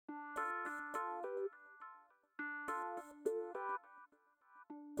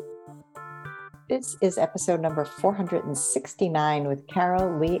This is episode number 469 with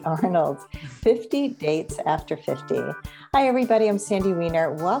Carol Lee Arnold, 50 Dates After 50. Hi, everybody. I'm Sandy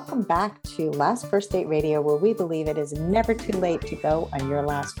Weiner. Welcome back to Last First Date Radio, where we believe it is never too late to go on your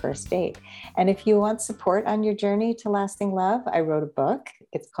last first date. And if you want support on your journey to lasting love, I wrote a book.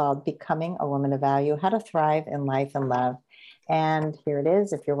 It's called Becoming a Woman of Value, How to Thrive in Life and Love. And here it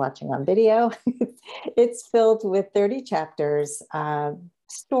is. If you're watching on video, it's filled with 30 chapters,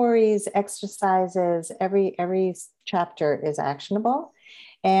 stories, exercises. Every chapter is actionable.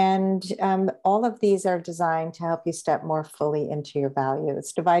 And all of these are designed to help you step more fully into your value.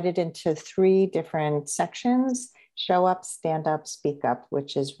 It's divided into 3 different sections: show up, stand up, speak up,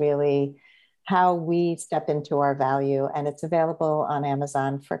 which is really how we step into our value. And it's available on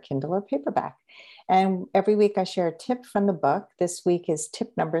Amazon for Kindle or paperback. And every week I share a tip from the book. This week is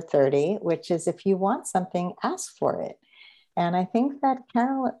tip number 30, which is if you want something, ask for it. And I think that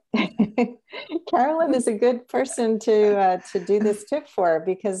Carolyn is a good person to do this tip for,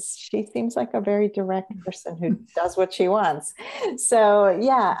 because she seems like a very direct person who does what she wants. So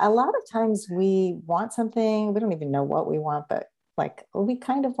yeah, a lot of times we want something, we don't even know what we want, but like we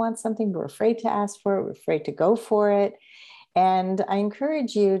kind of want something, but we're afraid to ask for it, we're afraid to go for it. And I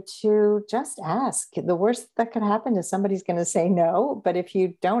encourage you to just ask. The worst that could happen is somebody's going to say no, but if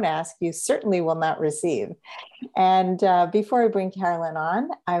you don't ask, you certainly will not receive. And before I bring Carolyn on,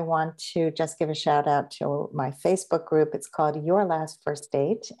 I want to just give a shout out to my Facebook group. It's called Your Last First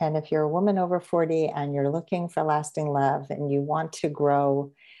Date. And if you're a woman over 40 and you're looking for lasting love and you want to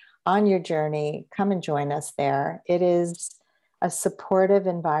grow on your journey, come and join us there. It is a supportive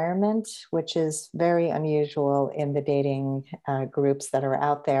environment, which is very unusual in the dating groups that are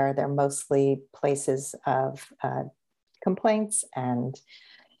out there. They're mostly places of complaints and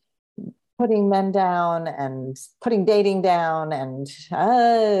putting men down and putting dating down, and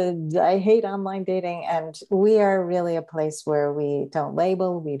I hate online dating. And we are really a place where we don't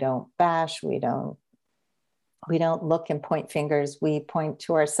label, we don't bash, we don't look and point fingers. We point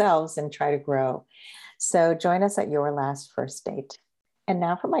to ourselves and try to grow. So join us at Your Last First Date. And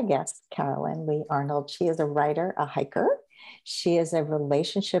now for my guest, Carolyn Lee Arnold. She is a writer, a hiker. She is a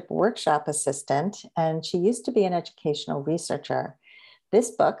relationship workshop assistant, and she used to be an educational researcher. This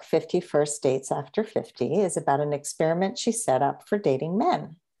book, 50 First Dates After 50, is about an experiment she set up for dating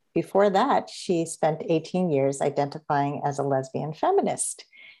men. Before that, she spent 18 years identifying as a lesbian feminist.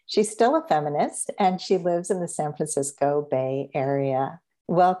 She's still a feminist, and she lives in the San Francisco Bay Area.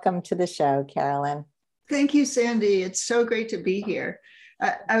 Welcome to the show, Carolyn. Thank you, Sandy. It's so great to be here.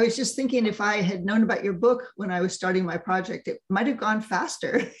 I was just thinking, if I had known about your book when I was starting my project, it might have gone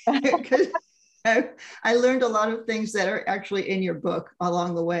faster, because I learned a lot of things that are actually in your book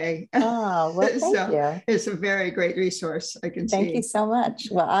along the way. Oh, well, thank you. It's a very great resource, I can see. Thank you so much.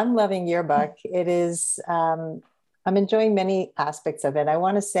 Well, I'm loving your book. It is, I'm enjoying many aspects of it. I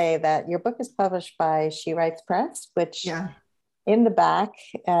want to say that your book is published by She Writes Press, which in the back,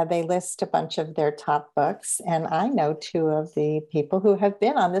 they list a bunch of their top books. And I know 2 of the people who have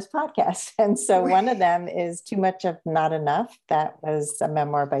been on this podcast. And so one of them is Too Much of Not Enough. That was a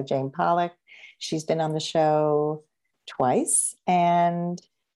memoir by Jane Pollock. She's been on the show twice. And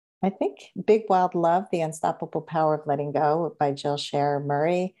I think Big Wild Love, The Unstoppable Power of Letting Go by Jill Scher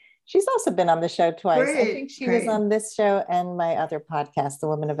Murray. She's also been on the show twice. I think she was on this show and my other podcast, the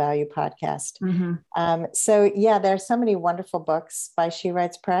Woman of Value podcast. Mm-hmm. So yeah, there are so many wonderful books by She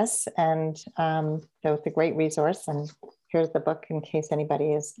Writes Press, and so it's a great resource. And here's the book in case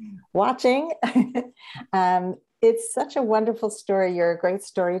anybody is watching. It's such a wonderful story. You're a great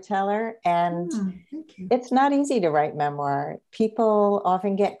storyteller, and it's not easy to write memoir. People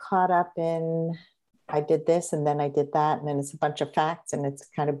often get caught up in, I did this and then I did that, and then it's a bunch of facts and it's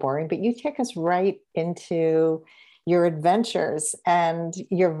kind of boring, but you take us right into your adventures, and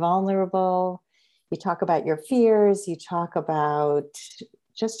you're vulnerable. You talk about your fears. You talk about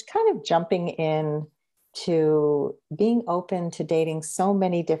just kind of jumping in to being open to dating so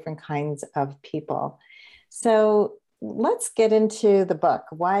many different kinds of people. So let's get into the book.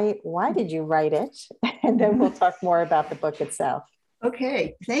 Why did you write it? And then we'll talk more about the book itself.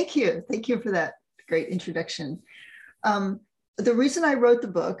 Okay, thank you. Thank you for that great introduction. The reason I wrote the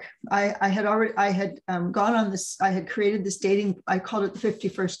book, I had gone on this, I had created this dating, I called it the 50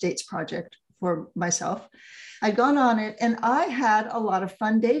 First Dates Project for myself. I'd gone on it and I had a lot of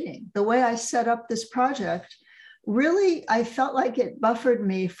fun dating. The way I set up this project, really, I felt like it buffered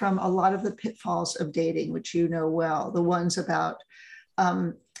me from a lot of the pitfalls of dating, which you know well, the ones about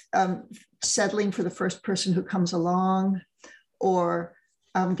settling for the first person who comes along, or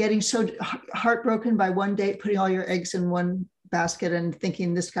getting so heartbroken by one date, putting all your eggs in one basket and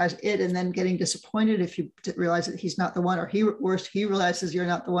thinking this guy's it, and then getting disappointed if you realize that he's not the one, or he realizes you're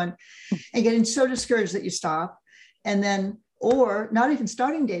not the one, and getting so discouraged that you stop. And then, or not even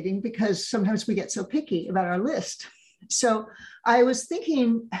starting dating, because sometimes we get so picky about our list. So I was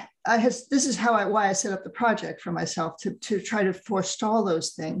thinking, this is why I set up the project for myself, to try to forestall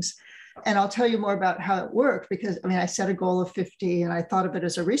those things. And I'll tell you more about how it worked, because I mean, I set a goal of 50 and I thought of it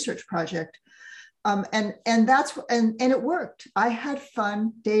as a research project. And it worked. I had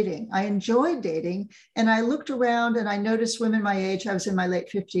fun dating. I enjoyed dating. And I looked around and I noticed women my age, I was in my late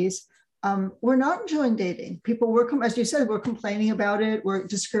 50s, were not enjoying dating. People were, as you said, were complaining about it, were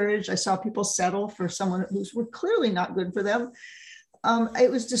discouraged. I saw people settle for someone who's clearly not good for them. It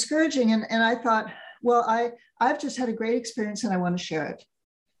was discouraging. And I thought, well, I've just had a great experience and I want to share it.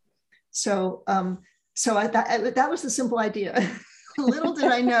 So that was the simple idea. Little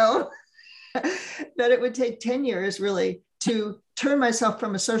did I know that it would take 10 years really to turn myself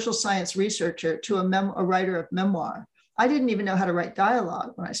from a social science researcher to a writer of memoir. I didn't even know how to write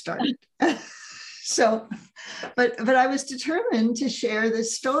dialogue when I started. So, but I was determined to share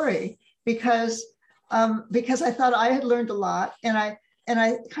this story because I thought I had learned a lot, and I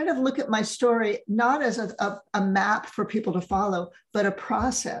kind of look at my story not as a map for people to follow, but a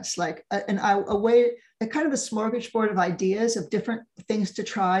process, like a way, a kind of a smorgasbord of ideas of different things to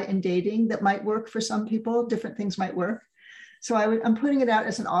try in dating that might work for some people. Different things might work. So I'm putting it out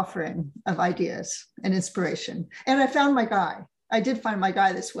as an offering of ideas and inspiration. And I found my guy. I did find my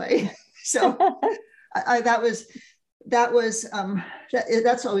guy this way. So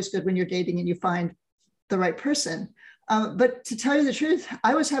that's always good when you're dating and you find the right person. But to tell you the truth,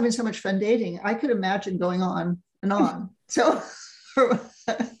 I was having so much fun dating. I could imagine going on and on. So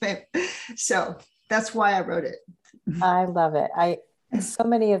that's why I wrote it. I love it. So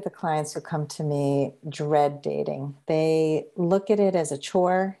many of the clients who come to me dread dating. They look at it as a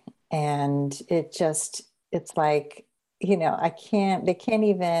chore, and it's like, they can't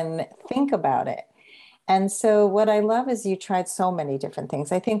even think about it. And so what I love is you tried so many different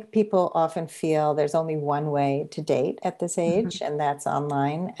things. I think people often feel there's only one way to date at this age, and that's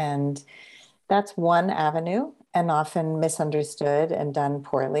online. And that's one avenue, and often misunderstood and done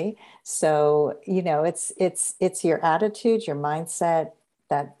poorly. So, it's your attitude, your mindset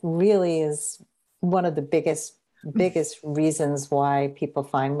that really is one of the biggest reasons why people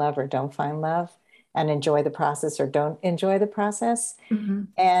find love or don't find love, and enjoy the process or don't enjoy the process. Mm-hmm.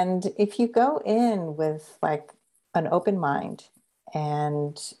 And if you go in with like an open mind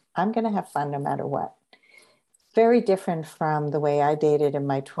and I'm going to have fun no matter what, very different from the way I dated in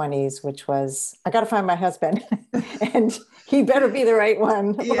my 20s, which was, I got to find my husband and he better be the right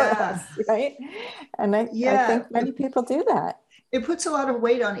one. Yeah. Else, right. And I think many people do that. It puts a lot of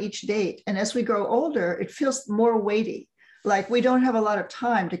weight on each date. And as we grow older, it feels more weighty. Like we don't have a lot of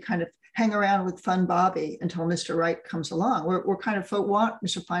time to kind of hang around with fun Bobby until Mr. Right comes along. We're kind of want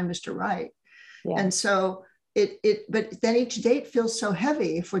to find Mr. Right. Yeah. And so but then each date feels so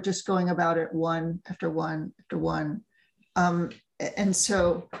heavy if we're just going about it one after one after one. And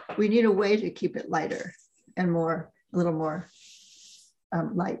so we need a way to keep it lighter and a little more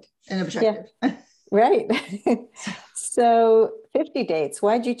light and objective. Yeah. Right. So 50 dates.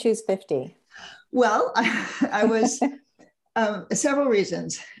 Why'd you choose 50? Well, I was several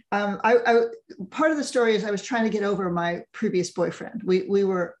reasons. Part of the story is I was trying to get over my previous boyfriend. We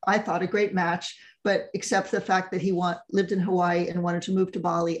were, I thought, a great match, but except the fact that he lived in Hawaii and wanted to move to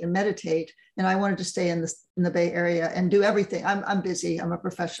Bali and meditate, and I wanted to stay in the Bay Area and do everything. I'm busy. I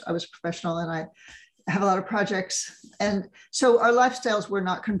was a professional, and I have a lot of projects, and so our lifestyles were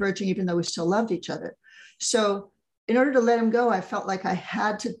not converging, even though we still loved each other. So in order to let him go, I felt like I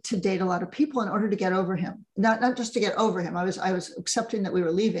had to date a lot of people in order to get over him. Not just to get over him. I was accepting that we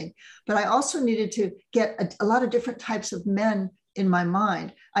were leaving, but I also needed to get a lot of different types of men in my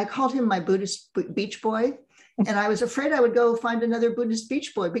mind. I called him my Buddhist beach boy, and I was afraid I would go find another Buddhist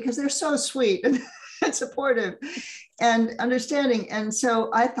beach boy because they're so sweet and supportive and understanding. And so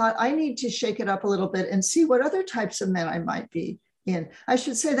I thought I need to shake it up a little bit and see what other types of men I might be in. I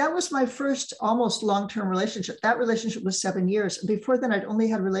should say that was my first almost long-term relationship. That relationship was 7 years. Before then, I'd only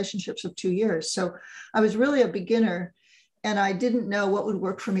had relationships of 2 years. So I was really a beginner, and I didn't know what would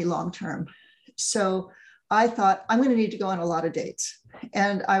work for me long-term. So I thought I'm going to need to go on a lot of dates.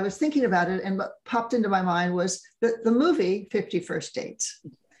 And I was thinking about it, and what popped into my mind was the movie 50 First Dates.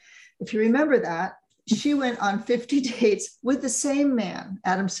 If you remember that, she went on 50 dates with the same man,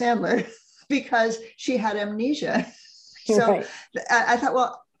 Adam Sandler, because she had amnesia. So right. I thought,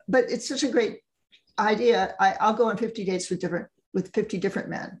 well, but it's such a great idea. I'll go on 50 dates with 50 different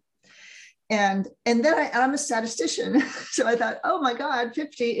men. And then I'm a statistician. So I thought, oh my God,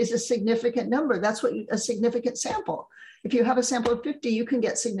 50 is a significant number. That's what a significant sample. If you have a sample of 50, you can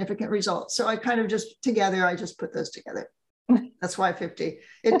get significant results. So I kind of just put those together. That's why 50.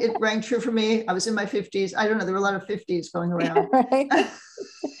 It rang true for me. I was in my 50s. I don't know. There were a lot of 50s going around. Right.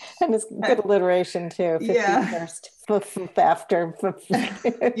 And it's good alliteration too. 50 yeah. First, after.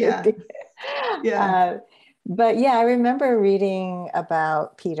 Yeah. Yeah. But yeah, I remember reading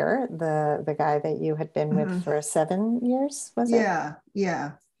about Peter, the guy that you had been with for 7 years, was it? Yeah.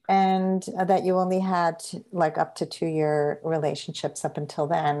 Yeah. And that you only had like up to 2-year relationships up until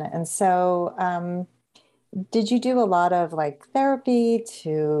then. And so, did you do a lot of like therapy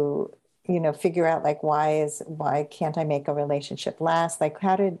to, figure out like why can't I make a relationship last? Like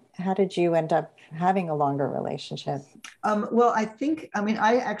how did you end up having a longer relationship? Well, I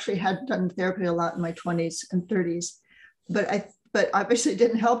actually had done therapy a lot in my 20s and 30s, but obviously it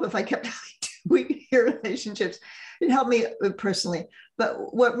didn't help if I kept having 2-year relationships. It helped me personally.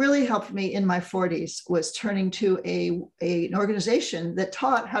 But what really helped me in my 40s was turning to an organization that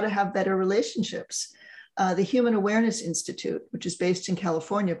taught how to have better relationships. The Human Awareness Institute, which is based in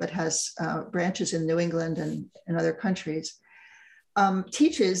California, but has branches in New England and other countries,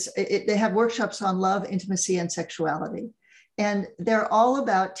 they have workshops on love, intimacy, and sexuality. And they're all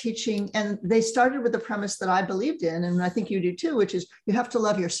about teaching. And they started with the premise that I believed in, and I think you do too, which is you have to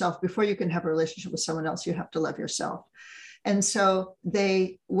love yourself before you can have a relationship with someone else. You have to love yourself. And so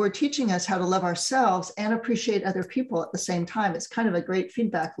they were teaching us how to love ourselves and appreciate other people at the same time. It's kind of a great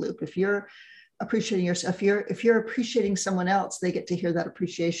feedback loop. If you're appreciating yourself, if you're appreciating someone else, they get to hear that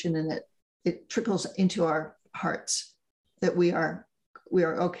appreciation, and it trickles into our hearts that we are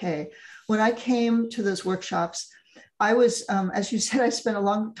okay. When I came to those workshops, I was, as you said, I spent a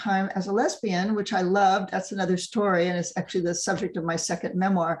long time as a lesbian, which I loved. That's another story, and it's actually the subject of my second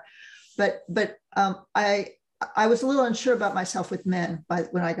memoir. But I was a little unsure about myself with men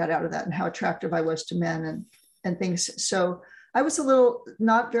when I got out of that, and how attractive I was to men and things. So I was a little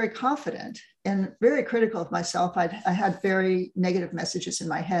not very confident and very critical of myself. I had very negative messages in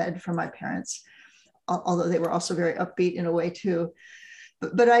my head from my parents, although they were also very upbeat in a way too.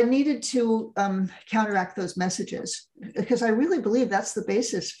 But I needed to counteract those messages, because I really believe that's the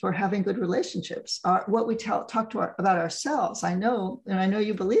basis for having good relationships. What we talk about ourselves. I know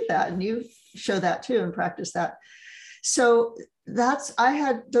you believe that, and you show that too and practice that. So I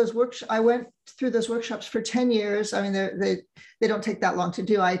had those workshops. I went through those workshops for 10 years. I mean, they don't take that long to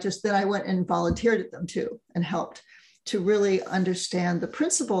do. Then I went and volunteered at them too and helped to really understand the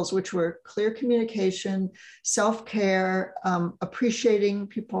principles, which were clear communication, self-care, appreciating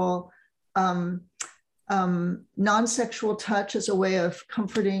people, non-sexual touch as a way of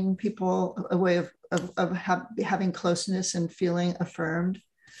comforting people, a way of having closeness and feeling affirmed.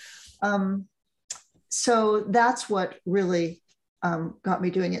 So that's what really got me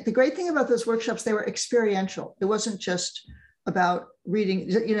doing it. The great thing about those workshops, they were experiential. It wasn't just about reading.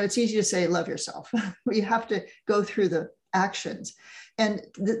 It's easy to say, love yourself. You have to go through the actions. And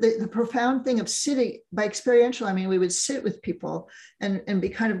the profound thing of sitting by experiential, I mean, we would sit with people and be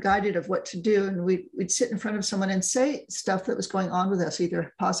kind of guided of what to do. And we'd sit in front of someone and say stuff that was going on with us,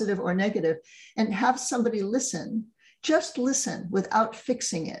 either positive or negative, and have somebody listen, just listen without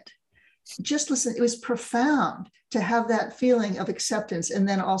fixing it. Just listen. It was profound to have that feeling of acceptance, and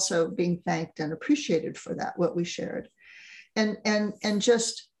then also being thanked and appreciated for that, what we shared. And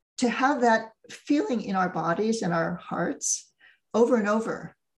just to have that feeling in our bodies and our hearts over and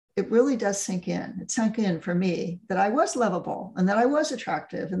over, it really does sink in. It sank in for me that I was lovable, and that I was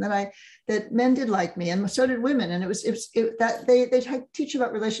attractive, and that men did like me, and so did women. And that they teach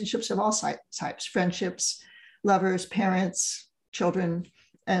about relationships of all types: friendships, lovers, parents, children,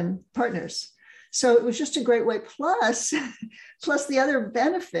 and partners. So it was just a great way. Plus the other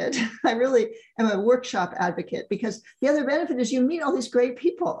benefit, I really am a workshop advocate, because the other benefit is you meet all these great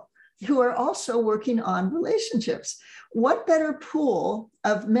people who are also working on relationships. What better pool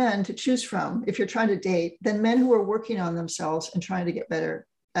of men to choose from if you're trying to date than men who are working on themselves and trying to get better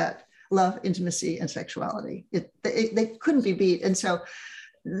at love, intimacy, and sexuality? They couldn't be beat. And so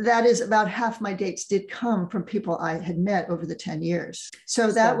that is about half my dates did come from people I had met over the 10 years.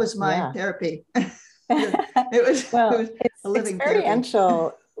 So that was my therapy. It was a living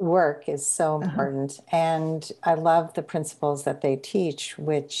experiential work is so important. And I love the principles that they teach,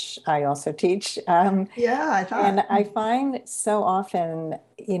 which I also teach. I thought. And I find so often,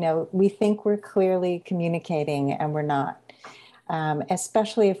 we think we're clearly communicating and we're not.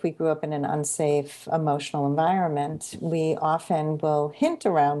 Especially if we grew up in an unsafe emotional environment, we often will hint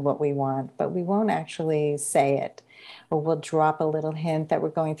around what we want, but we won't actually say it. or we'll drop a little hint that we're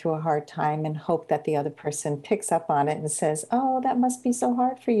going through a hard time and hope that the other person picks up on it and says, oh, that must be so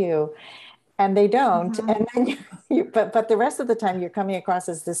hard for you. And they don't. Mhm. And then but the rest of the time you're coming across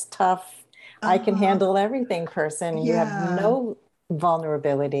as this tough, I can Uh-huh. handle everything person. And you have Yeah. no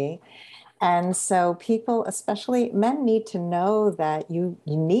vulnerability. And so people, especially men, need to know that you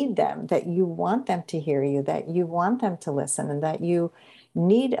need them, that you want them to hear you, that you want them to listen, and that you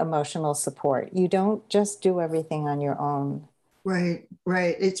need emotional support. You don't just do everything on your own. Right,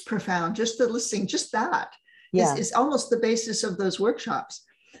 right. It's profound. Just the listening, just that Yeah. is almost the basis of those workshops.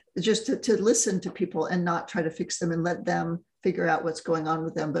 Just to listen to people and not try to fix them and let them figure out what's going on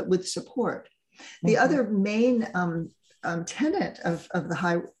with them, but with support. The Mhm. other main tenet of the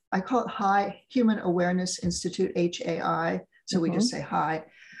high, I call it High Human Awareness Institute, HAI. So we just Mhm. say hi.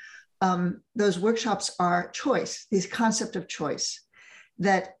 Those workshops are choice, this concept of choice,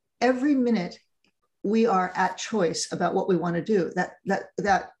 that every minute we are at choice about what we want to do. That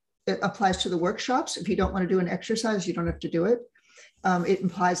it applies to the workshops. If you don't want to do an exercise, you don't have to do it. It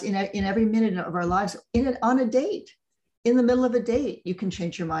implies in every minute of our lives, on a date, in the middle of a date, you can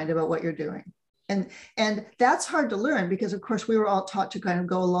change your mind about what you're doing. And that's hard to learn because, of course, we were all taught to kind of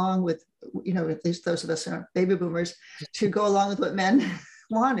go along with, at least those of us who are baby boomers, to go along with what men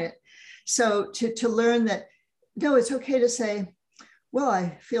wanted. So to learn that, no, it's okay to say, well,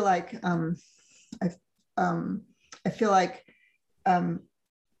 I feel like I feel like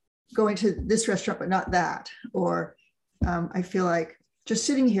going to this restaurant, but not that. Or I feel like just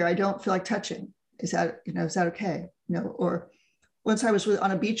sitting here, I don't feel like touching. Is that okay? Or once I was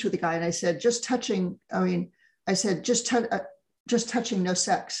on a beach with a guy and I said, just touching. I said, just touching, no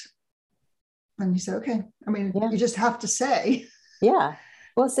sex. And he said, okay. Yeah. You just have to say. Yeah.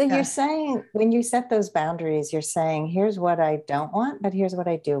 Well, so you're Yeah. saying when you set those boundaries, you're saying, here's what I don't want, but here's what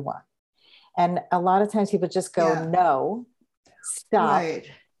I do want. And a lot of times people just go, Yeah. no, stop. Right.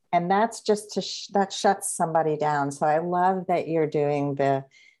 And that's just that shuts somebody down. So I love that you're doing the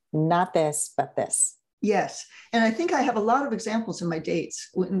not this, but this. Yes. And I think I have a lot of examples in my dates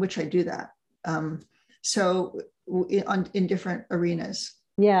in which I do that. So in different arenas.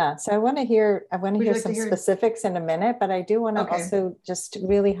 Yeah. So I want to Would you hear like to some hear? specifics in a minute, but I do want to Okay. also just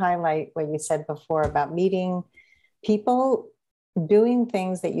really highlight what you said before about meeting people doing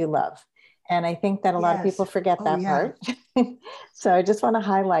things that you love. And I think that a lot of people Yes. forget Oh, that yeah. part. So I just want to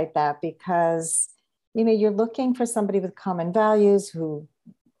highlight that because, you're looking for somebody with common values who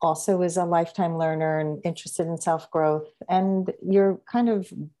also is a lifetime learner and interested in self growth. And you're kind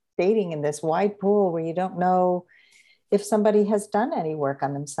of dating in this wide pool where you don't know if somebody has done any work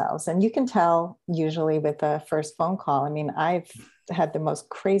on themselves. And you can tell usually with the first phone call. I mean, I've had the most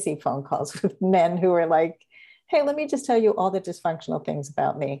crazy phone calls with men who are like, hey, let me just tell you all the dysfunctional things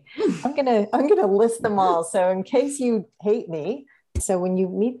about me. I'm gonna list them all. So in case you hate me. So when you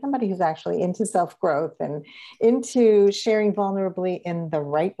meet somebody who's actually into self-growth and into sharing vulnerably in the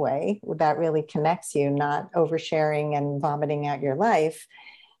right way, that really connects you, not oversharing and vomiting out your life,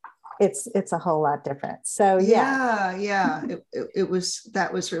 it's a whole lot different. So yeah. Yeah. That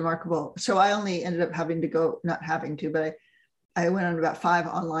was remarkable. So I only ended up having to go, not having to, but I went on about 5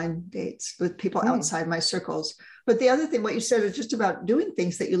 online dates with people Mm. outside my circles. But the other thing, what you said is just about doing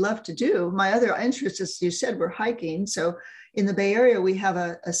things that you love to do. My other interests, as you said, were hiking. So in the Bay Area, we have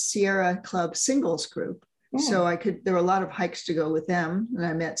a Sierra Club singles group. Mm. So there were a lot of hikes to go with them. And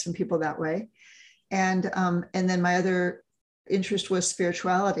I met some people that way. And then my other interest was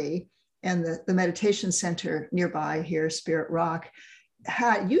spirituality, and the meditation center nearby here, Spirit Rock,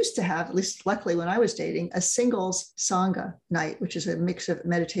 used to have, at least luckily when I was dating, a singles Sangha night, which is a mix of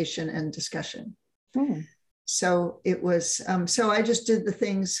meditation and discussion. Mm. So it was, so I just did the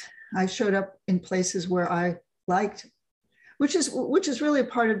things. I showed up in places where I liked, which is really a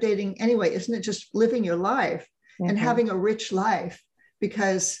part of dating anyway, isn't it? Just living your life and Mm-hmm. having a rich life,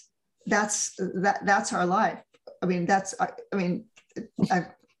 because that's our life. I mean,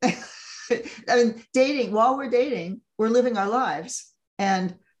 dating, while we're dating, we're living our lives,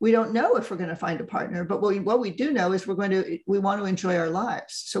 and we don't know if we're going to find a partner, but what we do know is we want to enjoy our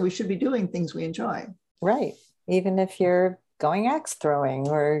lives. So we should be doing things we enjoy. Right. Even if you're going axe throwing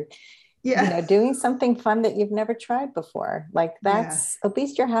or, Yeah. doing something fun that you've never tried before, like Yeah. that's, at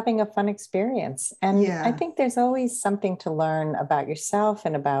least you're having a fun experience. And I Yeah. think there's always something to learn about yourself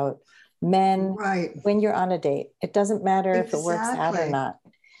and about men Right. when you're on a date. It doesn't matter if it works out or Exactly. not.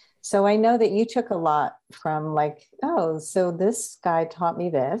 So I know that you took a lot from like, oh, so this guy taught me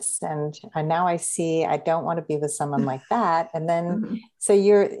this, and now I see I don't want to be with someone like that. And then, Mhm. so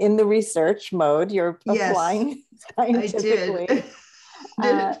you're in the research mode, you're Yes, applying I did. scientifically.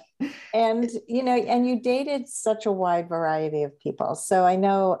 Did it. And, and you dated such a wide variety of people. So I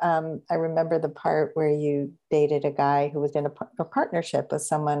know, I remember the part where you dated a guy who was in a partnership with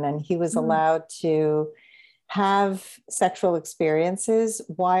someone, and he was allowed to have sexual experiences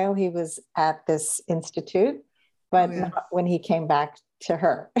while he was at this institute, but not when he came back to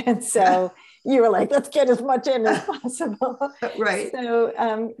her. And so you were like, let's get as much in as possible. Right. So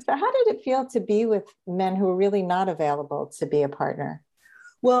how did it feel to be with men who were really not available to be a partner?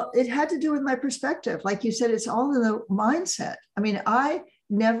 Well, it had to do with my perspective. Like you said, it's all in the mindset. I mean, my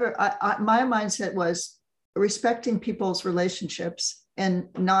mindset was respecting people's relationships and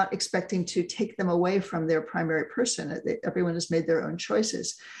not expecting to take them away from their primary person. Everyone has made their own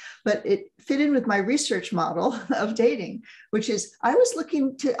choices. But it fit in with my research model of dating, which is I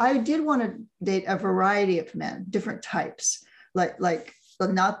did want to date a variety of men, different types, like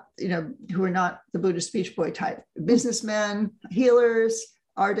not, who are not the Buddhist Beach Boy type, businessmen, healers,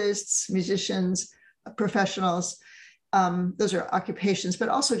 artists, musicians, professionals. Those are occupations, but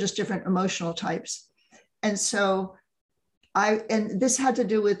also just different emotional types. And so this had to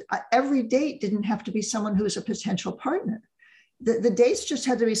do with every date didn't have to be someone who was a potential partner. The dates just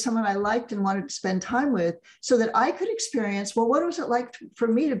had to be someone I liked and wanted to spend time with, so that I could experience, well, what was it like for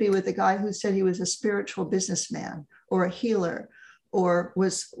me to be with a guy who said he was a spiritual businessman or a healer, or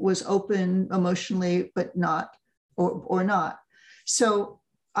was open emotionally, but not, or not. So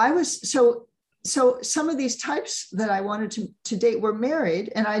so some of these types that I wanted to date were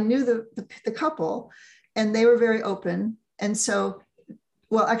married, and I knew the couple, and they were very open. And so,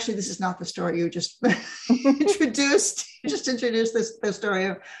 well, actually, this is not the story you just introduced. You just introduced the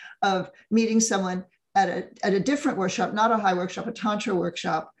story of meeting someone at a different workshop, not a high workshop, a tantra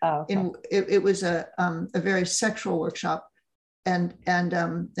workshop. Oh, okay. It was a very sexual workshop, and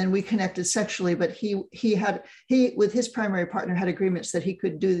we connected sexually. But he with his primary partner had agreements that he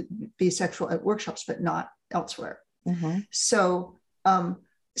could be sexual at workshops, but not elsewhere. Mm-hmm.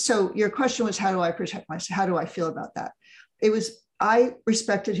 So your question was, how do I protect myself? How do I feel about that? I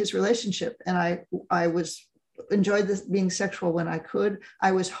respected his relationship, and I enjoyed this being sexual when I could.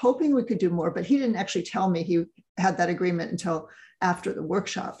 I was hoping we could do more, but he didn't actually tell me he had that agreement until after the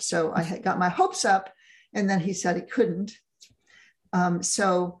workshop. So I had got my hopes up, and then he said he couldn't.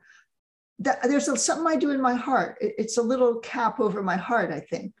 So there's something I do in my heart. It's a little cap over my heart, I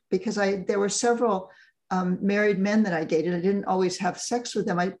think, because there were several married men that I dated. I didn't always have sex with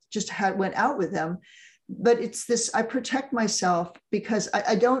them. I just went out with them. But it's this, I protect myself because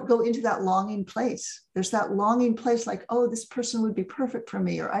I don't go into that longing place. There's that longing place like, oh, this person would be perfect for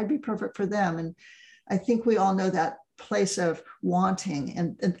me, or I'd be perfect for them. And I think we all know that place of wanting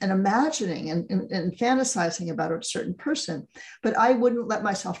and imagining and fantasizing about a certain person. But I wouldn't let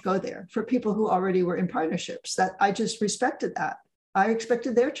myself go there for people who already were in partnerships. That I just respected that. I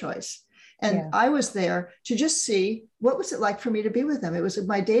expected their choice. And I was there to just see what was it like for me to be with them. It was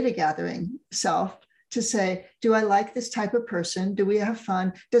my data gathering self to say, do I like this type of person? Do we have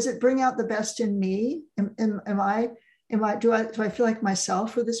fun? Does it bring out the best in me? Do I feel like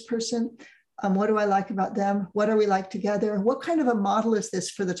myself for this person? What do I like about them? What are we like together? What kind of a model is this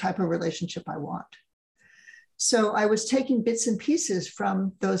for the type of relationship I want? So I was taking bits and pieces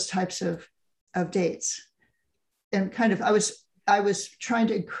from those types of dates, and kind of I was trying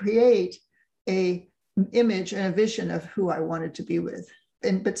to create a image and a vision of who I wanted to be with,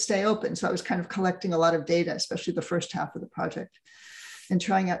 but stay open. So I was kind of collecting a lot of data, especially the first half of the project, and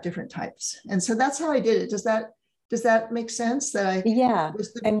trying out different types. And so that's how I did it. Does that make sense? That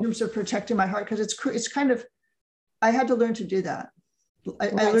was in terms of protecting my heart, because it's kind of, I had to learn to do that. I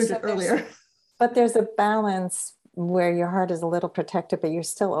learned it earlier. But there's a balance where your heart is a little protected, but you're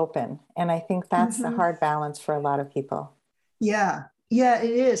still open. And I think that's the hard balance for a lot of people. Yeah, it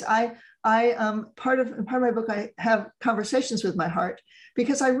is. I part of my book, I have conversations with my heart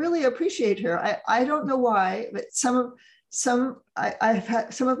because I really appreciate her. I don't know why, but I've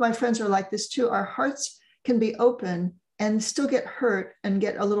had some of my friends are like this too. Our hearts can be open and still get hurt and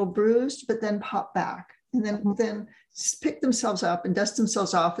get a little bruised, but then pop back and then pick themselves up and dust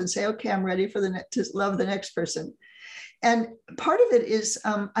themselves off and say, okay, I'm ready for to love the next person. And part of it is,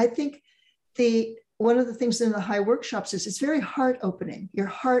 I think one of the things in the high workshops is it's very heart opening. Your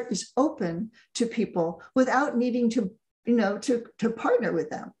heart is open to people without needing to partner with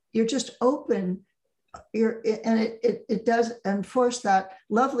them. You're just open. It does enforce that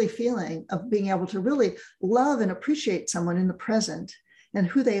lovely feeling of being able to really love and appreciate someone in the present and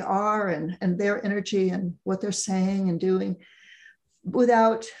who they are and their energy and what they're saying and doing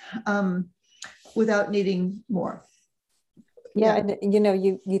without needing more. Yeah, Yeah.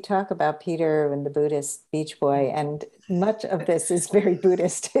 and you talk about Peter and the Buddhist beach boy, and much of this is very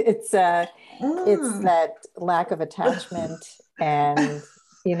Buddhist. It's Mm. that lack of attachment and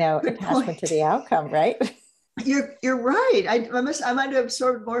Good attachment to point. the outcome, right? You're right. I might have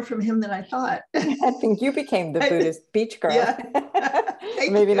absorbed more from him than I thought. I think you became the I think, Buddhist beach girl. yeah.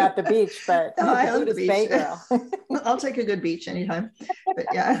 Thank Maybe you. not the beach, but No, the I love the Buddhist beach. bay girl. I'll take a good beach anytime. But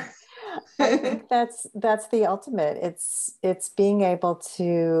yeah. I think that's the ultimate. It's being able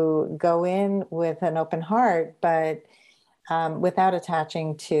to go in with an open heart, but without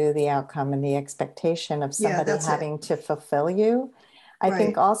attaching to the outcome and the expectation of Yeah, somebody that's it. having to fulfill you. I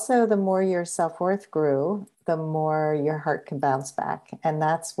think Right. also the more your self-worth grew, the more your heart can bounce back. And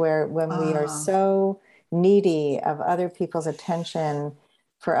that's where when we are Uh, so needy of other people's attention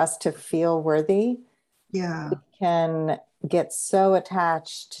for us to feel worthy, yeah. can get so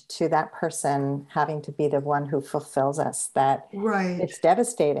attached to that person having to be the one who fulfills us that Right. it's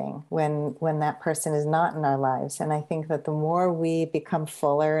devastating when that person is not in our lives. And I think that the more we become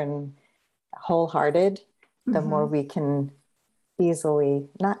fuller and wholehearted, the more Hmm. we can easily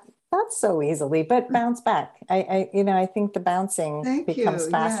not so easily, but bounce back. I think the bouncing Thank becomes you.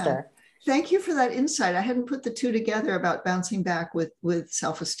 Yeah. faster. Thank you for that insight. I hadn't put the two together about bouncing back with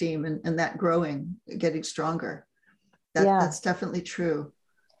self-esteem and that growing, getting stronger. Yeah. That's definitely true.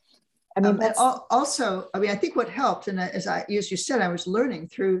 I mean, And that's also, I mean, I think what helped, and as you said, I was learning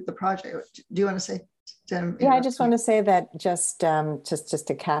through the project. Do you want to say? Yeah, I just Interrupt want you. to say that just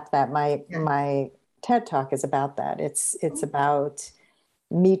to cap that, my Yeah. my TED Talk is about that. It's about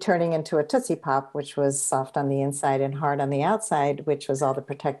me turning into a Tootsie Pop, which was soft on the inside and hard on the outside, which was all the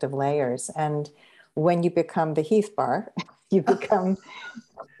protective layers. And when you become the Heath Bar, you become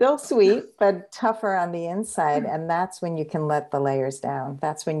still sweet, but tougher on the inside. And that's when you can let the layers down.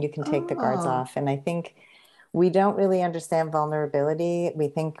 That's when you can take the guards Oh, off. And I think we don't really understand vulnerability. We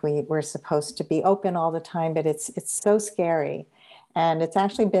think we're supposed to be open all the time, but it's so scary. And it's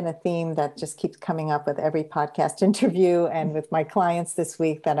actually been a theme that just keeps coming up with every podcast interview and with my clients this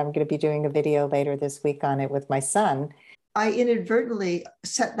week that I'm going to be doing a video later this week on it with my son. I inadvertently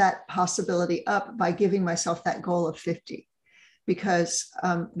set that possibility up by giving myself that goal of 50 because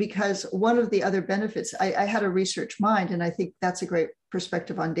one of the other benefits, I had a research mind, and I think that's a great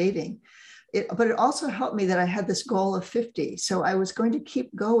perspective on dating. But it also helped me that I had this goal of 50. So I was going to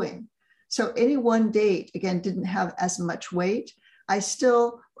keep going. So any one date, again, didn't have as much weight. I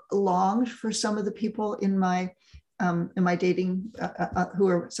still longed for some of the people in my dating, who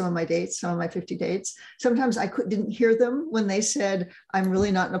are some of my dates, some of my 50 dates. Sometimes didn't hear them when they said, I'm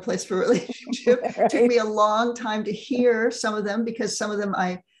really not in a place for a relationship. It took Right? me a long time to hear some of them because some of them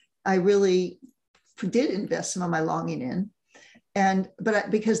I really did invest some of my longing in.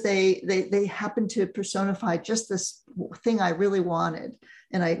 Because they happened to personify just this thing I really wanted.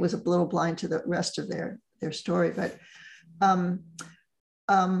 And I was a little blind to the rest of their story. Um,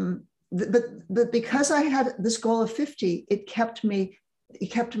 um, but because I had this goal of 50, it kept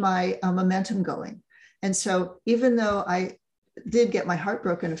my momentum going. And so even though I did get my heart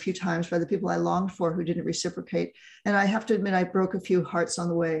broken a few times by the people I longed for who didn't reciprocate, and I have to admit I broke a few hearts on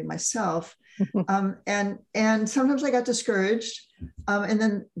the way myself, and sometimes I got discouraged, and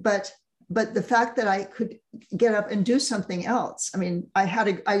then but the fact that I could get up and do something else, I mean,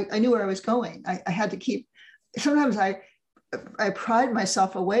 I knew where I was going. I had to keep. Sometimes I pride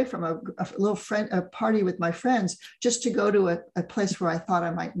myself away from a little a party with my friends just to go to a place where I thought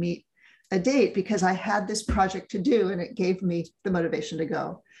I might meet a date because I had this project to do and it gave me the motivation to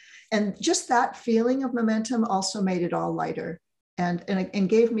go. And just that feeling of momentum also made it all lighter and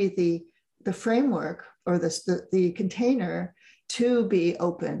gave me the framework or the container to be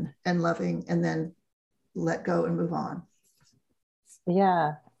open and loving and then let go and move on.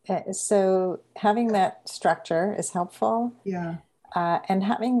 Yeah. So having that structure is helpful. Yeah. And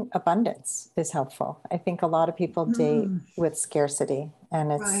having abundance is helpful. I think a lot of people date Mm, with scarcity, and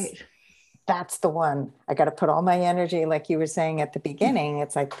right. that's the one. I got to put all my energy, like you were saying at the beginning.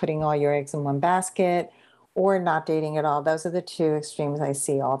 It's like putting all your eggs in one basket or not dating at all. Those are the two extremes I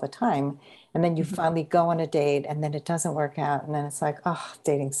see all the time. And then you Mhm. finally go on a date, and then it doesn't work out. And then it's like, oh,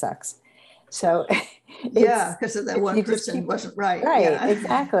 dating sucks. So Yeah, it's, because of that one you just person keep wasn't right. right, Yeah.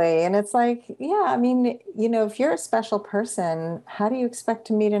 exactly. And it's like, yeah, I mean, if you're a special person, how do you expect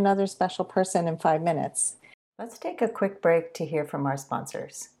to meet another special person in 5 minutes? Let's take a quick break to hear from our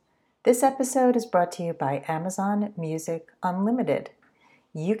sponsors. This episode is brought to you by Amazon Music Unlimited.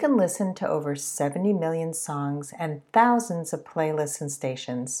 You can listen to over 70 million songs and thousands of playlists and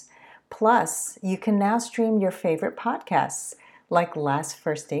stations. Plus, you can now stream your favorite podcasts like Last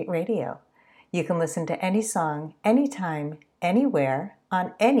First Date Radio. You can listen to any song, anytime, anywhere,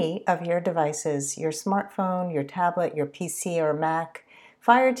 on any of your devices, your smartphone, your tablet, your PC or Mac,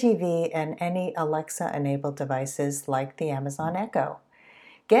 Fire TV, and any Alexa-enabled devices like the Amazon Echo.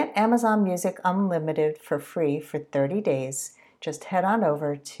 Get Amazon Music Unlimited for free for 30 days. Just head on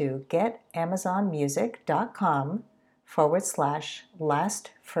over to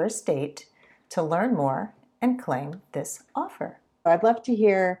getamazonmusic.com/lastfirstdate to learn more and claim this offer. I'd love to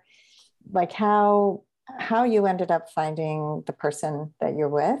hear like how you ended up finding the person that you're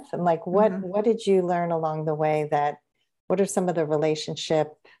with, and like what did you learn along the way, what are some of the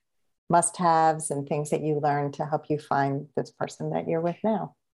relationship must-haves and things that you learned to help you find this person that you're with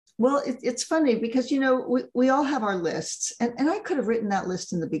now? Well, it's funny because, we all have our lists, and I could have written that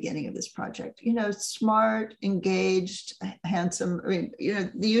list in the beginning of this project, smart, engaged, handsome, the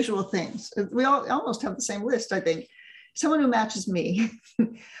usual things. We all almost have the same list, I think. Someone who matches me.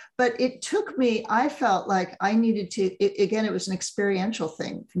 But it took me, I felt like I needed to, it was an experiential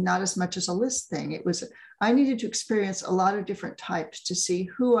thing, not as much as a list thing. I needed to experience a lot of different types to see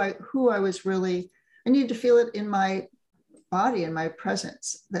who I was really, I needed to feel it in my body and my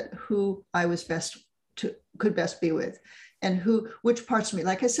presence, that who I was could best be with, and which parts of me.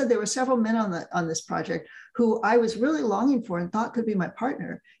 Like I said, there were several men on this project who I was really longing for and thought could be my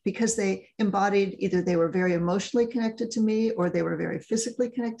partner, because they embodied, either they were very emotionally connected to me, or they were very physically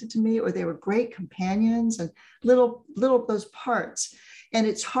connected to me, or they were great companions, and little those parts. And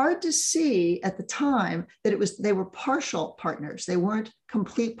it's hard to see at the time that they were partial partners. They weren't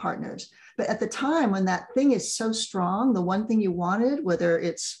complete partners. But at the time, when that thing is so strong, the one thing you wanted, whether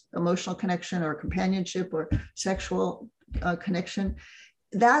it's emotional connection or companionship or sexual connection,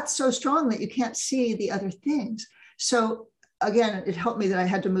 that's so strong that you can't see the other things. So again, it helped me that I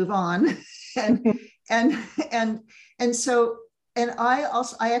had to move on. and I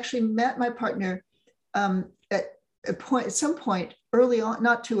actually met my partner at some point early on,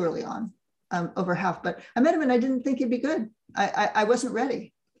 not too early on, over half, but I met him and I didn't think he'd be good. I wasn't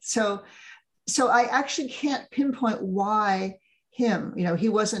ready. So I actually can't pinpoint why him. He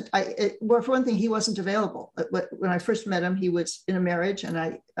wasn't. Well, for one thing, he wasn't available when I first met him. He was in a marriage,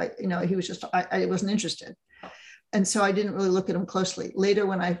 and he was just. I wasn't interested, and so I didn't really look at him closely. Later,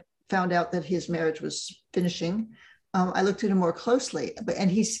 when I found out that his marriage was finishing, I looked at him more closely.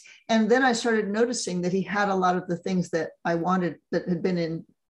 And then I started noticing that he had a lot of the things that I wanted that had been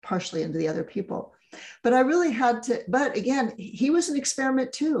partially into the other people. But I really had to, but again, he was an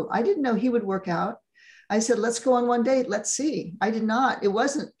experiment too. I didn't know he would work out. I said, let's go on one date. Let's see. I did not. It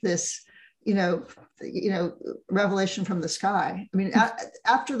wasn't this, revelation from the sky. I mean,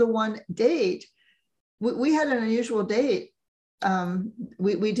 after the one date, we had an unusual date.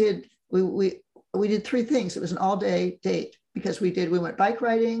 We did three things. It was an all-day date because we went bike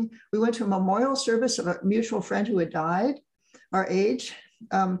riding. We went to a memorial service of a mutual friend who had died, our age.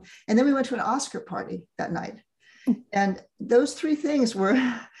 And then we went to an Oscar party that night. And those three things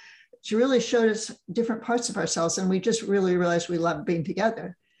really showed us different parts of ourselves. And we just really realized we loved being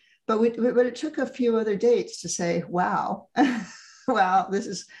together. But it took a few other dates to say, wow, wow, this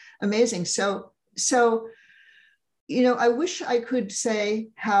is amazing. So, I wish I could say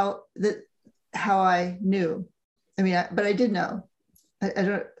how I knew. I mean, but I did know. I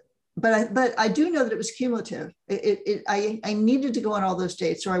don't. But I do know that it was cumulative. I needed to go on all those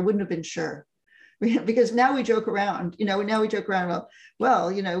dates, or I wouldn't have been sure. Because now we joke around. Now we joke around.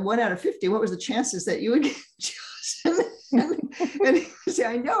 Well, 1 out of 50. What was the chances that you would get chosen? and he would say,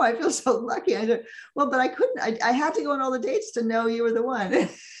 I know. I feel so lucky. I said, well, but I couldn't. I had to go on all the dates to know you were the one.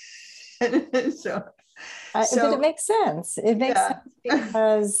 But it makes sense. It makes sense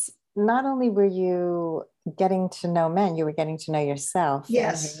because not only were you getting to know men, you were getting to know yourself,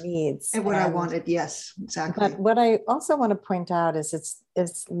 yes, and your needs and what I wanted. Yes, exactly. But what I also want to point out is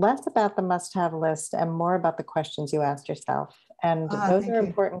it's less about the must-have list and more about the questions you asked yourself, and those are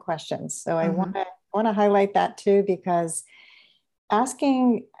important questions. So I want to highlight that too, because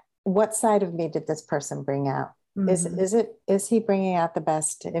asking what side of me did this person bring out? Is he bringing out the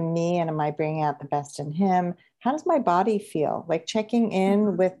best in me, and am I bringing out the best in him? How does my body feel? Like checking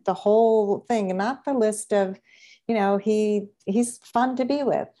in with the whole thing, not the list of, he's fun to be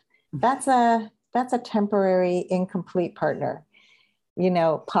with. That's a temporary incomplete partner,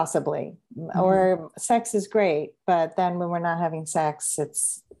 possibly. Or sex is great, but then when we're not having sex,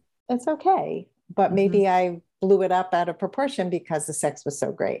 it's okay. But maybe I blew it up out of proportion because the sex was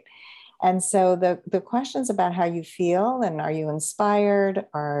so great. And so the questions about how you feel, and are you inspired?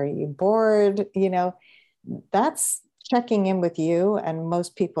 Are you bored? That's checking in with you. And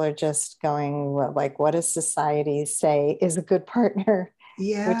most people are just going, well, like, what does society say is a good partner?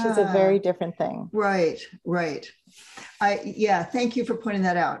 which is a very Yeah. different thing. Right. Right. Thank you for pointing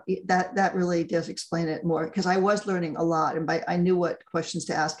that out. That really does explain it more, because I was learning a lot, and I knew what questions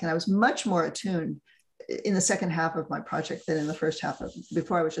to ask, and I was much more attuned in the second half of my project than in the first half of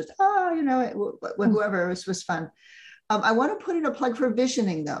before. I was just, whoever, it was fun. I want to put in a plug for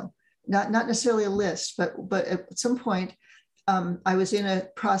visioning, though, not necessarily a list, but at some point, I was in a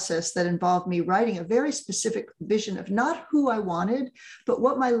process that involved me writing a very specific vision of not who I wanted, but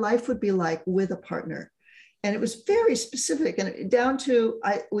what my life would be like with a partner. And it was very specific, and down to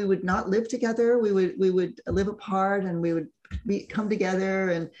we would not live together. We would live apart, and we would come together,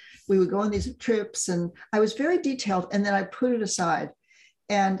 and we would go on these trips. And I was very detailed, and then I put it aside,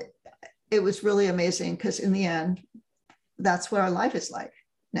 and it was really amazing, because in the end, that's what our life is like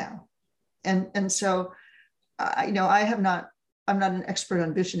now. And so I'm not an expert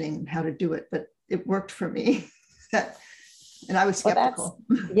on visioning and how to do it, but it worked for me. And I was skeptical.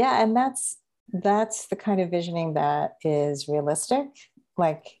 And that's the kind of visioning that is realistic.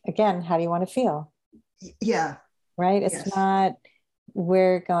 Like, again, how do you want to feel? Yeah. Right. It's not,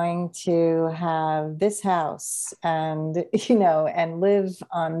 we're going to have this house and, and live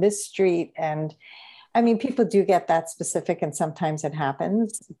on this street. And I mean, people do get that specific, and sometimes it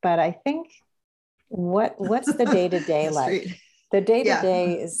happens, but I think what's the day-to-day like? The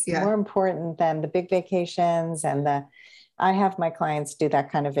day-to-day is more important than the big vacations and I have my clients do that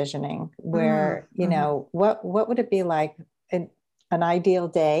kind of visioning where, what would it be like an ideal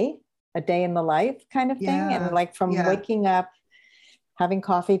day, a day in the life kind of thing. And like from waking up, having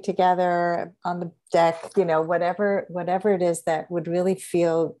coffee together on the deck, whatever it is that would really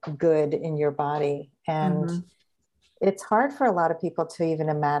feel good in your body. And it's hard for a lot of people to even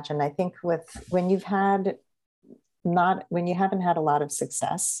imagine. I think when you haven't had a lot of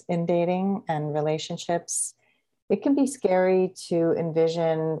success in dating and relationships, it can be scary to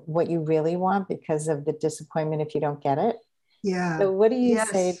envision what you really want because of the disappointment if you don't get it. Yeah. So what do you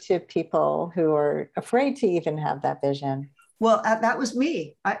say to people who are afraid to even have that vision? Well, that was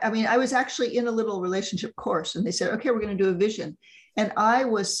me. I mean, I was actually in a little relationship course, and they said, okay, we're going to do a vision. And I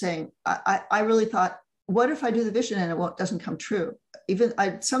was saying, I really thought, what if I do the vision and it doesn't come true?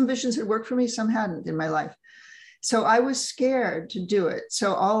 Some visions had worked for me, some hadn't in my life. So I was scared to do it.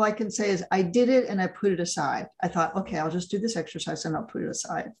 So all I can say is I did it and I put it aside. I thought, okay, I'll just do this exercise and I'll put it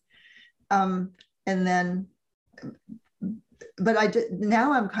aside. Now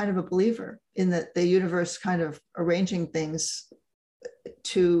I'm kind of a believer in that the universe kind of arranging things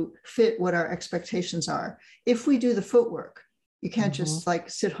to fit what our expectations are. If we do the footwork, you can't just like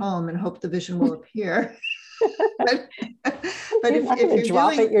sit home and hope the vision will appear. but if you're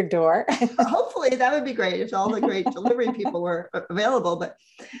drop at your door, hopefully that would be great if all the great delivery people were available.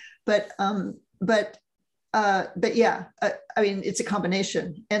 I mean, it's a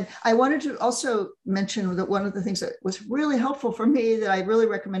combination. And I wanted to also mention that one of the things that was really helpful for me that I really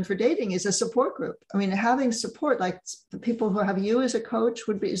recommend for dating is a support group. I mean, having support, like the people who have you as a coach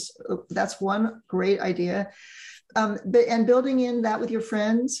that's one great idea. And building in that with your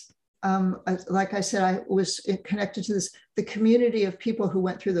friends. Like I said, I was connected to the community of people who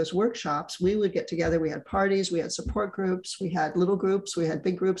went through those workshops. We would get together, we had parties, we had support groups, we had little groups, we had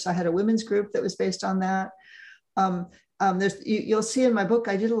big groups. I had a women's group that was based on that. You'll see in my book,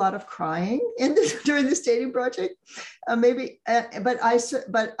 I did a lot of crying during this dating project. But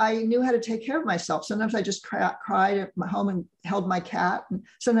I knew how to take care of myself. Sometimes I just cried at my home and held my cat. And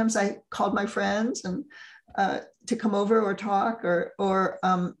sometimes I called my friends and to come over or talk or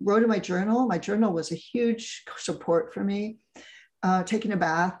wrote in my journal. My journal was a huge support for me. Taking a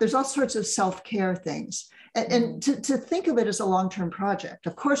bath. There's all sorts of self-care things. And to think of it as a long-term project.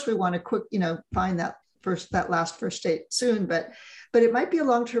 Of course, we want to find that last first date soon, but it might be a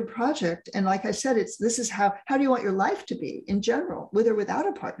long-term project. And like I said, this is how do you want your life to be in general, with or without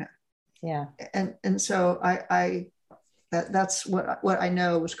a partner? Yeah. And so that's what I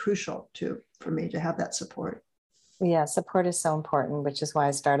know was crucial for me to have that support. Yeah, support is so important, which is why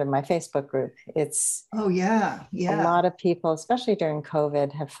I started my Facebook group. It's a lot of people, especially during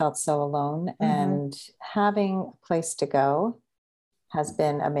COVID, have felt so alone, and having a place to go has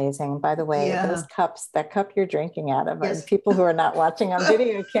been amazing. By the way, those cups, that cup you're drinking out of, and people who are not watching on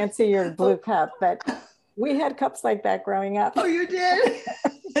video can't see your blue cup, but we had cups like that growing up. Oh, you did?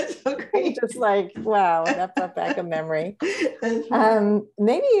 That's so great. Just like, wow, that brought back a memory.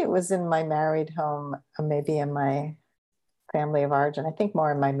 Maybe it was in my married home, or maybe in my family of origin. I think more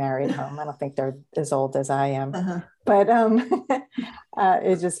in my married home. I don't think they're as old as I am. But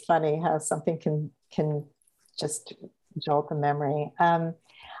it's just funny how something can just jolt a memory.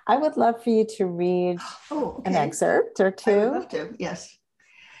 I would love for you to read an excerpt or two. I would love to, yes.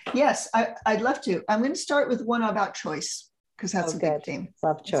 Yes, I'd love to. I'm going to start with one about choice because that's a big theme.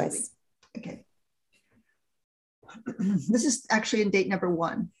 Love choice. Okay. This is actually in date number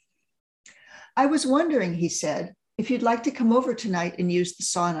 1. I was wondering, he said, if you'd like to come over tonight and use the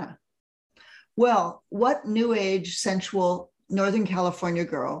sauna. Well, what new age, sensual Northern California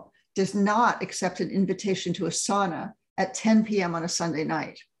girl does not accept an invitation to a sauna at 10 p.m. on a Sunday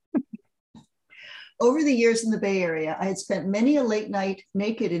night? Over the years in the Bay Area, I had spent many a late night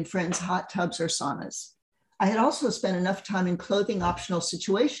naked in friends' hot tubs or saunas. I had also spent enough time in clothing optional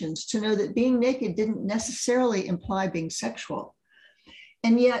situations to know that being naked didn't necessarily imply being sexual.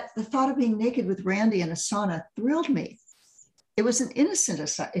 And yet the thought of being naked with Randy in a sauna thrilled me. It was an innocent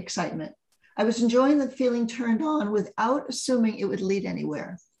excitement. I was enjoying the feeling turned on without assuming it would lead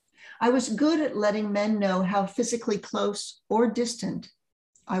anywhere. I was good at letting men know how physically close or distant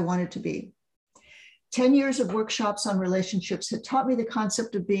I wanted to be. 10 years of workshops on relationships had taught me the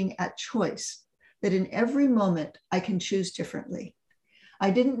concept of being at choice, that in every moment I can choose differently.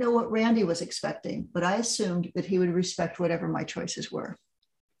 I didn't know what Randy was expecting, but I assumed that he would respect whatever my choices were.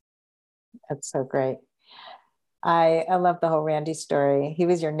 That's so great. I love the whole Randy story. He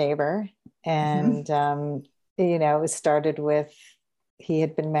was your neighbor, and you know, it started with he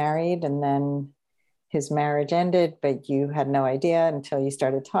had been married, and then his marriage ended, but you had no idea until you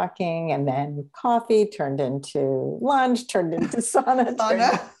started talking, and then coffee turned into lunch, turned into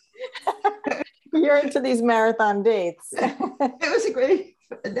sauna. You're into these marathon dates. It was a great.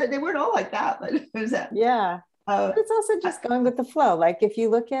 They weren't all like that, but it was that. Yeah. But it's also just going with the flow. Like if you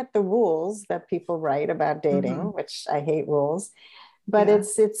look at the rules that people write about dating, which I hate rules, but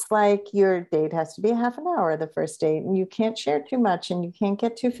it's like your date has to be a half an hour, the first date, and you can't share too much, and you can't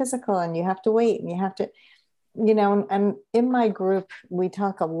get too physical, and you have to wait, and you have to, you know, and in my group, we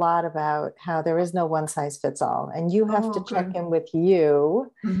talk a lot about how there is no one size fits all, and you have to check in with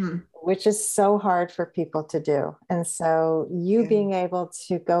you, which is so hard for people to do. And so you being able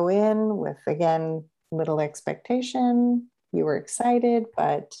to go in with, again, little expectation, you were excited,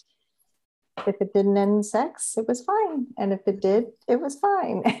 but if it didn't end in sex, it was fine. And if it did, it was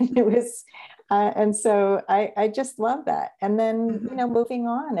fine. And it was, and so I just love that. And then, you know, moving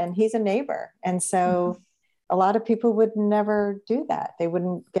on, and he's a neighbor. And so a lot of people would never do that. They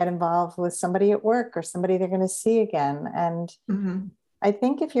wouldn't get involved with somebody at work or somebody they're going to see again. And I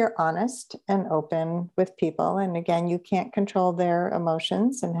think if you're honest and open with people, and again, you can't control their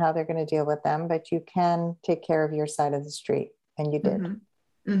emotions and how they're going to deal with them, but you can take care of your side of the street. And you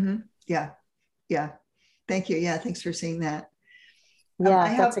did. Yeah. Yeah. Thank you. Yeah. Thanks for saying that.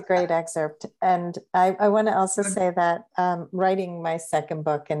 Yeah, that's a great excerpt. And I want to also say that writing my second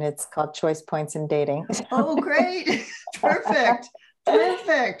book, and it's called Choice Points in Dating. Oh, great. Perfect.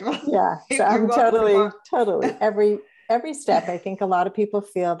 Perfect. Yeah. So I'm totally every step. I think a lot of people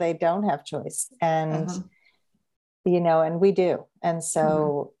feel they don't have choice, and you know, and we do. And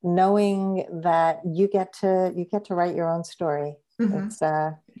so knowing that you get to write your own story. It's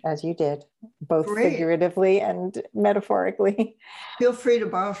as you did, both figuratively and metaphorically. Feel free to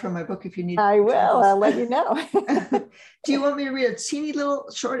borrow from my book if you need. I will. I'll let you know. Do you want me to read a teeny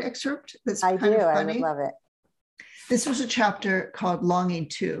little short excerpt? That's I do. I would love it. This was a chapter called "Longing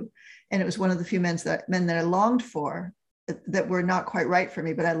To," and it was one of the few men that I longed for that were not quite right for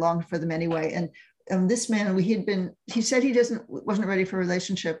me, but I longed for them anyway. And this man, he said he wasn't ready for a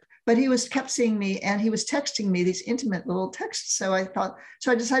relationship, but he kept seeing me, and he was texting me these intimate little texts. So I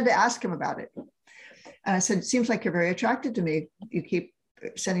decided to ask him about it. And I said, "It seems like you're very attracted to me. You keep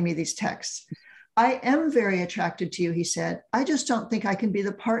sending me these texts." "I am very attracted to you," he said. "I just don't think I can be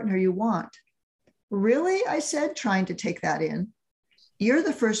the partner you want." "Really?" I said, trying to take that in. "You're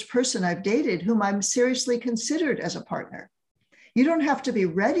the first person I've dated whom I'm seriously considered as a partner. You don't have to be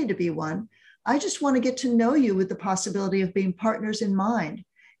ready to be one. I just want to get to know you with the possibility of being partners in mind.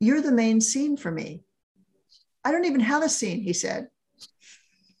 You're the main scene for me." "I don't even have a scene," he said.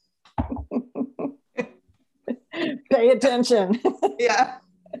 Pay attention. Yeah.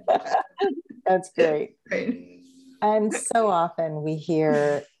 That's great. Great. And so often we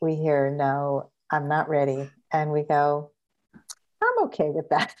hear, "No, I'm not ready." And we go, "I'm okay with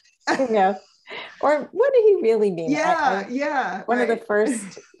that." You know, or what did he really mean? One of the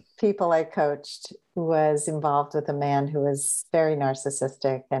first people I coached was involved with a man who was very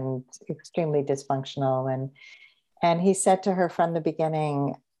narcissistic and extremely dysfunctional. And he said to her from the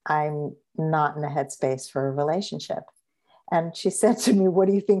beginning, "I'm not in a headspace for a relationship." And she said to me, "What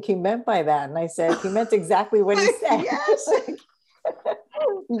do you think he meant by that?" And I said, "He meant exactly what he said." Yes.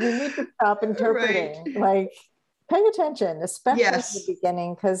 You need to stop interpreting. Like, pay attention, especially at the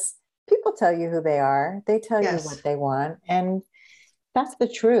beginning, because people tell you who they are. They tell you what they want. And That's the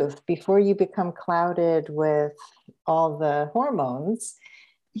truth. Before you become clouded with all the hormones,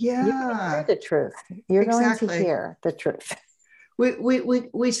 you're going to hear Yeah, the truth. You're going to exactly. hear the truth.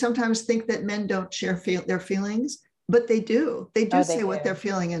 We sometimes think that men don't share their feelings, but they do. They do Oh, they say what they're do.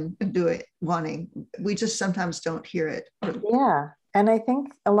 feeling and do it, wanting. We just sometimes don't hear it. Yeah. And I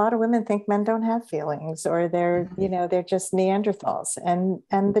think a lot of women think men don't have feelings or they're, they're just Neanderthals.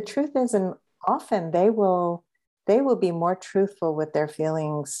 And the truth is, and often they will be more truthful with their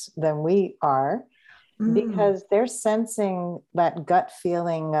feelings than we are Mm, because they're sensing that gut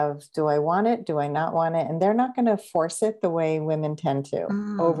feeling of, do I want it? Do I not want it? And they're not going to force it the way women tend to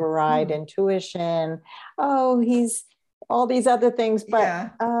override mm. intuition. Oh, he's all these other things, but Yeah.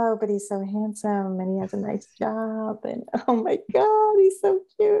 oh, but he's so handsome and he has a nice job. And oh my God, he's so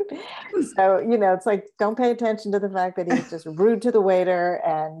cute. So, it's like, don't pay attention to the fact that he's just rude to the waiter.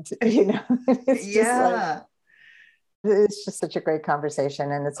 And, it's just like, Yeah. it's just such a great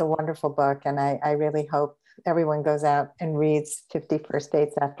conversation and it's a wonderful book. And I really hope everyone goes out and reads 50 First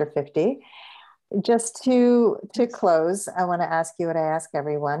Dates After 50. Just to close, I want to ask you what I ask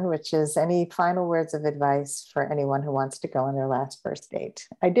everyone, which is any final words of advice for anyone who wants to go on their last first date.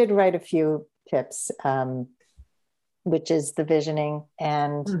 I did write a few tips, which is the visioning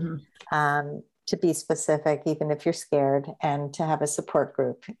and Mhm. to be specific, even if you're scared, and to have a support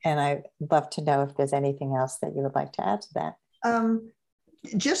group. And I'd love to know if there's anything else that you would like to add to that. Um,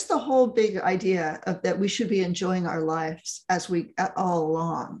 just the whole big idea of that we should be enjoying our lives as we all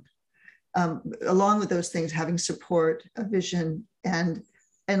along, along with those things, having support, a vision, and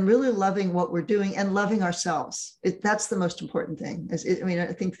really loving what we're doing and loving ourselves. That's the most important thing.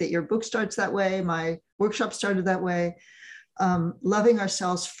 I think that your book starts that way. My workshop started that way. Loving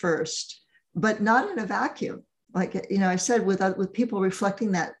ourselves first, but not in a vacuum. Like, I said, with people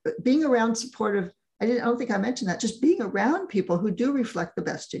reflecting that, being around supportive. I don't think I mentioned that. Just being around people who do reflect the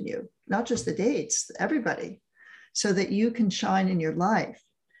best in you, not just the dates, everybody, so that you can shine in your life.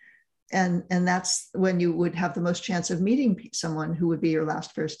 And that's when you would have the most chance of meeting someone who would be your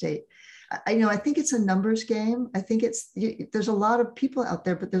last first date. I think it's a numbers game. I think there's a lot of people out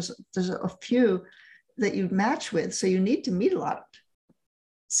there, but there's a few that you match with. So you need to meet a lot.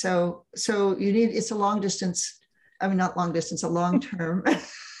 So it's a long distance. I mean, not long distance, a long-term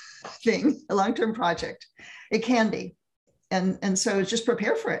thing, a long-term project. It can be. And so just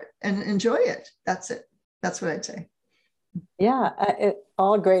prepare for it and enjoy it. That's it. That's what I'd say. Yeah,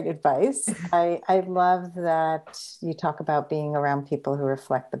 all great advice. I love that you talk about being around people who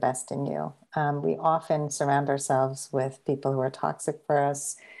reflect the best in you. We often surround ourselves with people who are toxic for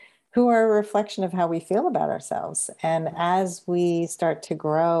us, who are a reflection of how we feel about ourselves. And as we start to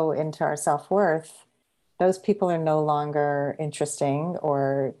grow into our self-worth, those people are no longer interesting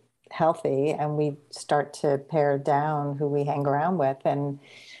or healthy, and we start to pare down who we hang around with. And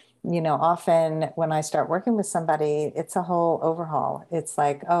often when I start working with somebody, it's a whole overhaul. It's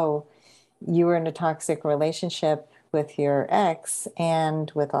like, oh, you were in a toxic relationship with your ex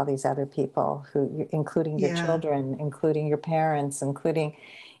and with all these other people who, including your Yeah. children, including your parents,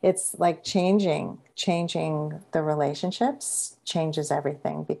 it's like changing the relationships changes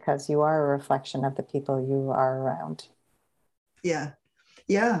everything because you are a reflection of the people you are around. Yeah.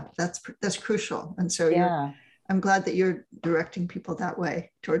 Yeah. That's crucial. And so Yeah. I'm glad that you're directing people that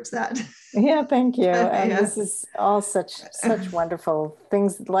way towards that. Yeah, thank you. And Yeah. this is all such wonderful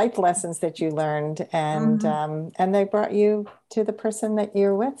things, life lessons that you learned, Mm-hmm. and they brought you to the person that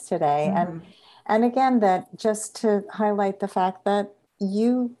you're with today. Mm-hmm. And again, that just to highlight the fact that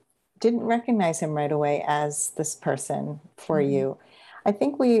you didn't recognize him right away as this person for Mm-hmm. you. I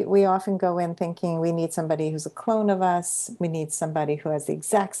think we often go in thinking we need somebody who's a clone of us. We need somebody who has the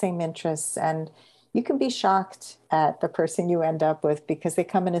exact same interests, and you can be shocked at the person you end up with because they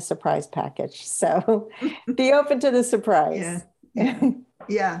come in a surprise package. So be open to the Yeah. surprise. Yeah.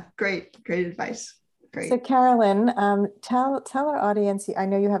 Yeah. Great advice. So Great. Carolyn, tell our audience, I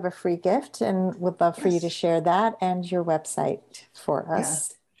know you have a free gift and would love for you to Yes. share that and your website for Yeah.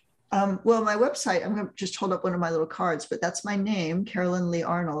 us. Well, my website, I'm going to just hold up one of my little cards, but that's my name, Carolyn Lee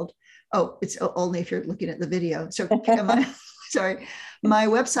Arnold. Oh, it's only if you're looking at the video. So sorry, my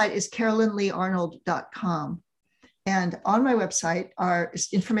website is carolynleearnold.com. And on my website are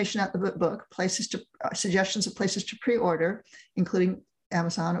information at the book, suggestions of places to pre-order, including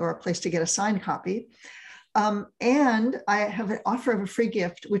Amazon, or a place to get a signed copy. And I have an offer of a free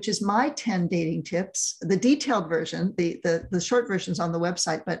gift, which is my 10 dating tips, the detailed version. The short version's on the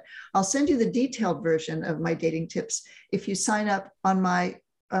website, but I'll send you the detailed version of my dating tips if you sign up on my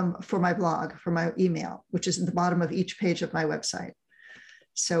for my blog, for my email, which is at the bottom of each page of my website.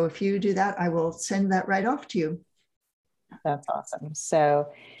 So if you do that, I will send that right off to you. That's awesome. So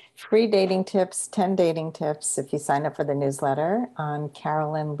free dating tips, 10 dating tips if you sign up for the newsletter on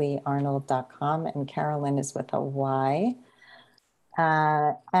carolynleearnold.com. And Carolyn is with a Y.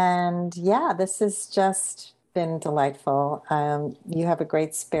 And yeah, this has just been delightful. You have a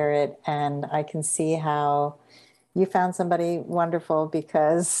great spirit, and I can see how you found somebody wonderful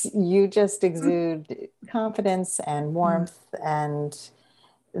because you just exude confidence and warmth and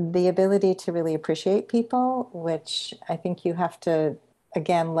the ability to really appreciate people, which I think you have to,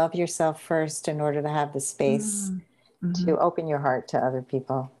 again, love yourself first in order to have the space to open your heart to other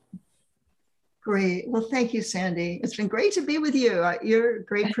people. Great. Well, thank you, Sandy. It's been great to be with you. You're a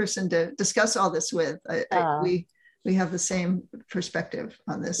great person to discuss all this with. We have the same perspective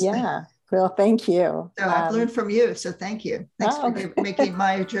on this. Yeah. Well, thank you. So I've learned from you. So thank you. Thanks for making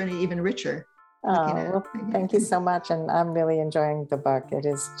my journey even richer. Well, thank you so much. And I'm really enjoying the book.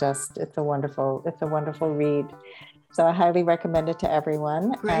 It's a wonderful read. So I highly recommend it to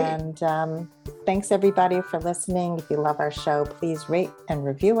everyone. Great. And thanks everybody for listening. If you love our show, please rate and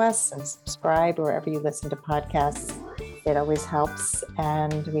review us and subscribe wherever you listen to podcasts. It always helps.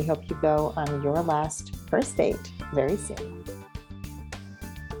 And we hope you go on your last first date very soon.